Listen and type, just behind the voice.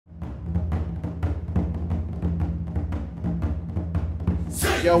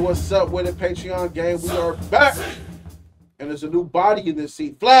Yo, what's up with it, Patreon gang? We are back. And there's a new body in this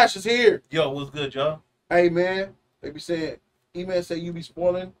seat. Flash is here. Yo, what's good, y'all? Hey, man. They be saying, E-Man said you be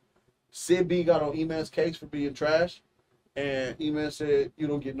spoiling. Sid B got on E-Man's case for being trash. And E-Man said you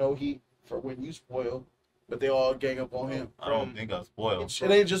don't get no heat for when you spoil. But they all gang up on him. I don't think I spoiled.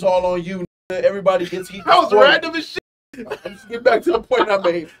 It ain't just all on you. Everybody gets heat. That was random as shit. Let's get back to the point I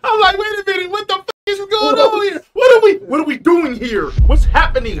made. I'm like, wait a minute, what the f is going on here? What are we doing here? What's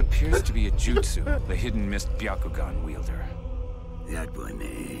happening? It appears to be a jutsu, the hidden mist Byakugan wielder. That boy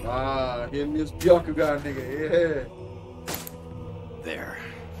me. Ah, him this Byakugan nigga, yeah. There.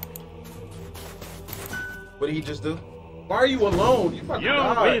 What did he just do? Why are you alone? You fucking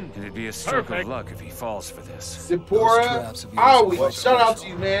died. It'd be a stroke of luck if he falls for this. Zipporah, always shout out to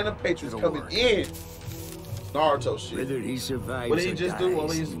you, man. The Patriots coming in. Naruto shit. Whether he survives What did he just do while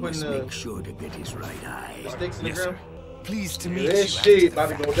dies, he's he putting must the make sure to get his right eye. sticks in the Yes, ground? sir. Pleased to meet you. This shit about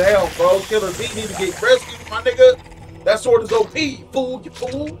to go down, bro. Killer B need to get rescued, my nigga. That sword is OP, fool, you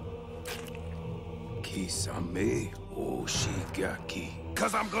fool. Kisame Oshigaki.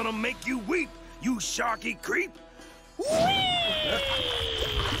 Cause I'm gonna make you weep, you sharky creep.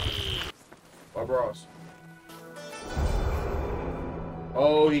 Bob Ross.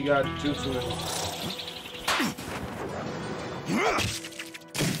 Oh, he got jutsu in him.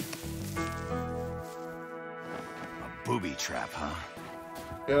 A booby trap, huh?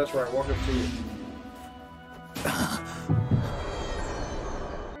 Yeah, that's right. Walk up to it.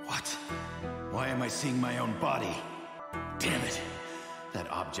 What? Why am I seeing my own body? Damn it. That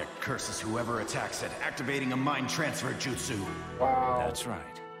object curses whoever attacks it, activating a mind transfer jutsu. Wow. That's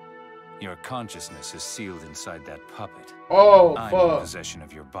right. Your consciousness is sealed inside that puppet. Oh, I'm in fuck. possession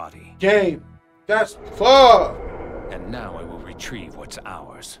of your body. Game. That's fuck. And now I will retrieve what's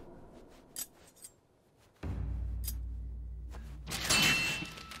ours.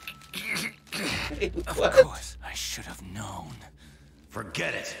 Of course, I should have known.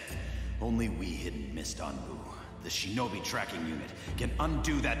 Forget it. Only we hidden Mist Anbu, the shinobi tracking unit, can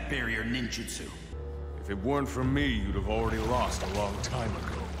undo that barrier ninjutsu. If it weren't for me, you'd have already lost a long time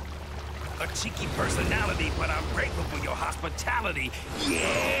ago. A cheeky personality, but I'm grateful for your hospitality.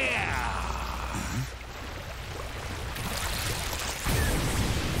 Yeah!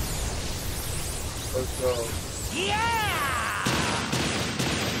 Let's go. Yeah!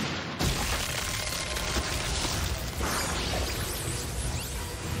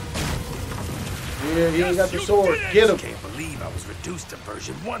 Yeah, he ain't got the sword. Get him. Can't believe I was reduced to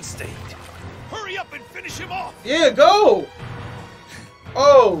version 1 state. Hurry up and finish him off! Yeah, go.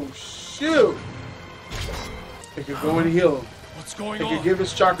 Oh, shoot. It could go and heal him. What's going It on? could give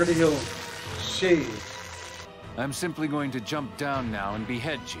his chakra to heal him. Shit. I'm simply going to jump down now and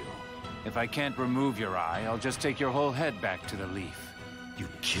behead you. If I can't remove your eye, I'll just take your whole head back to the leaf. You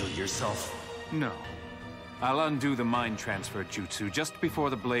kill yourself? No. I'll undo the mind transfer jutsu just before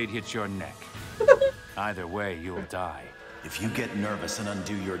the blade hits your neck. Either way, you'll die. If you get nervous and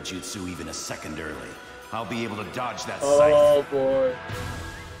undo your jutsu even a second early, I'll be able to dodge that Oh, scythe. boy.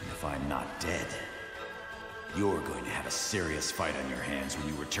 If I'm not dead, you're going to have a serious fight on your hands when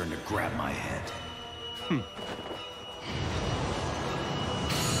you return to grab my head.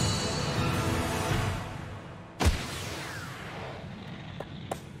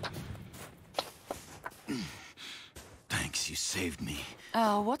 Thanks, you saved me.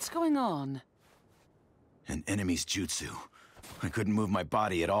 What's going on? An enemy's jutsu. I couldn't move my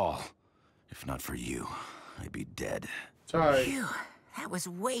body at all. If not for you, I'd be dead. Tight. Phew, that was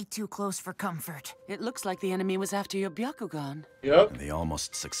way too close for comfort. It looks like the enemy was after your Byakugan. Yep. And they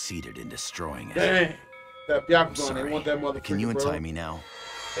almost succeeded in destroying it. Dang. That I'm Byakugan, sorry, they want that mother. but can you untie me now?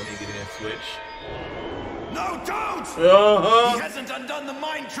 Let me get in and switch. No, don't! Uh-huh. He hasn't undone the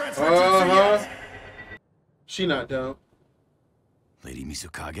mind transfer jutsu yet! She not down. Lady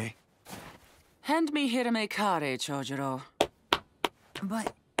Mizukage? Hand me Hirame Kare, Chojuro.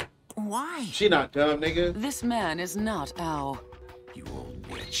 But why? She not dumb, nigga. This man is not Ao. You old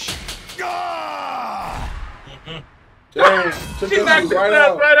witch. Ah! Damn. Took She that knocked shit his right ass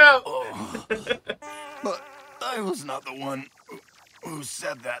out. right out. Oh. But I was not the one who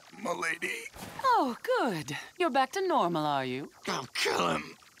said that, m'lady. Oh, good. You're back to normal, are you? I'll kill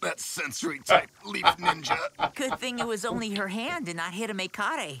him. That sensory-type leaf ninja. Good thing it was only her hand and not Hirame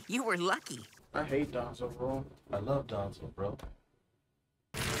Kare. You were lucky. I hate Donzo, bro. I love Donzo, bro.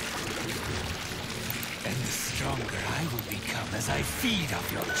 And the stronger I will become as I feed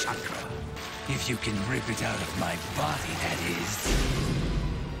off your chakra. If you can rip it out of my body, that is.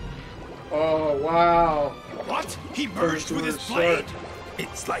 Oh, wow. What? He merged Merged with his with blade? his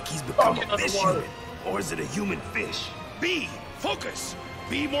It's like he's become get a out the fish water. human. Or is it a human fish? B, focus!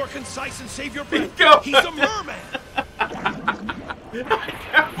 Be more concise and save your breath. Go. He's a merman.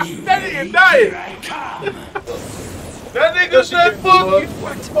 That nigga dying. That nigga said fuck you.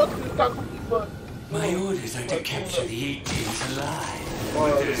 Fuck this taco butt. My orders are to capture the 8 tails alive.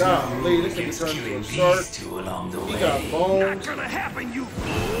 Oh, golly, this nigga turned Killing into a shark. these two along the He way. got Not bones. gonna happen, you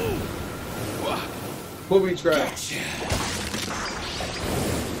fool. Booby trap. Gotcha.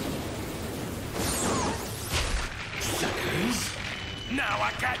 Suckers. Now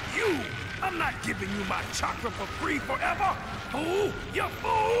I got you. I'm not giving you my chakra for free forever. Fool, you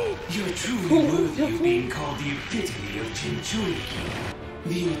fool. You're truly worthy of being called the epitome of Jinchuriki.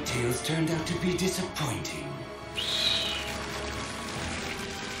 The 8 tails turned out to be disappointing.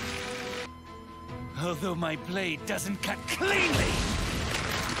 Although my blade doesn't cut cleanly.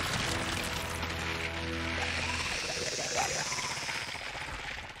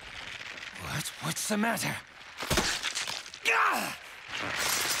 What's the matter? Ah!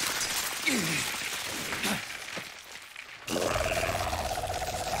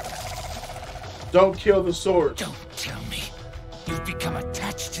 Don't kill the sword. Don't tell me you've become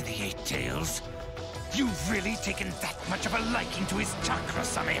attached to the 8 tails. You've really taken that much of a liking to his chakra,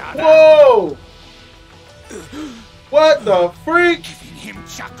 Samehada. Whoa! What the freak? Giving him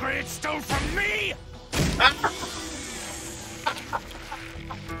chakra it stole from me?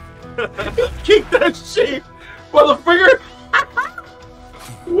 Kick that shit, motherfucker!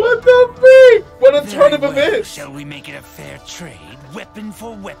 What the freak? What a turn of events! Shall we make it a fair trade, weapon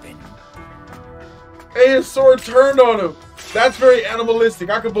for weapon? And his sword turned on him. That's very animalistic.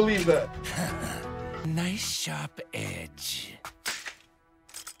 I can believe that. Nice sharp edge.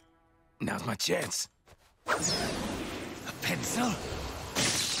 Now's my chance. A pencil?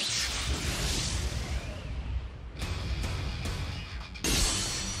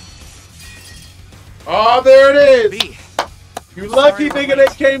 Oh, there it is. You lucky nigga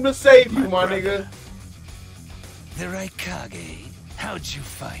that came to save you, my nigga. The Raikage. How'd you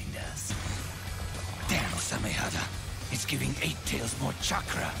find us? Damn, Samehada. It's giving 8 tails more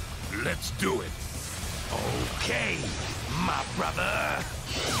chakra. Let's do it. Okay, my brother.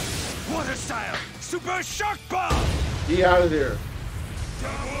 Water style, super shock bomb. He out of there.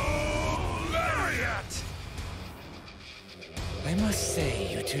 Double lariat. I must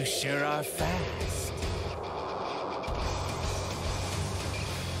say, you two sure are fast.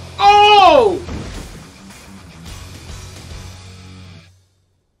 Oh!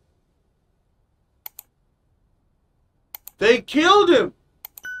 They killed him.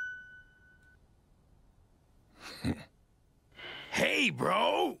 Hey,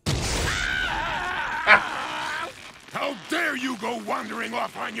 bro. How dare you go wandering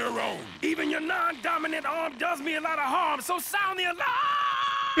off on your own? Even your non-dominant arm does me a lot of harm, so sound the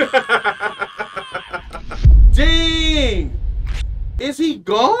alarm! Dang! Is he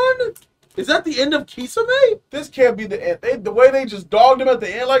gone? Is that the end of Kisame? This can't be the end. The way they just dogged him at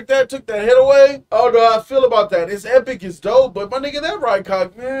the end like that, took that hit away. Oh no, I feel about that. It's epic, it's dope, but my nigga, that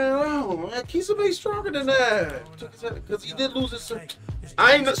Raikage, man, I don't know, man. Kisame's stronger than that. Because he did lose his...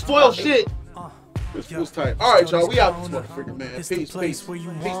 I ain't spoiled shit. This was tight. Alright, y'all, we out this motherfucker, man. Peace, peace. Peace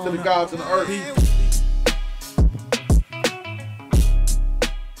to the gods and the earth.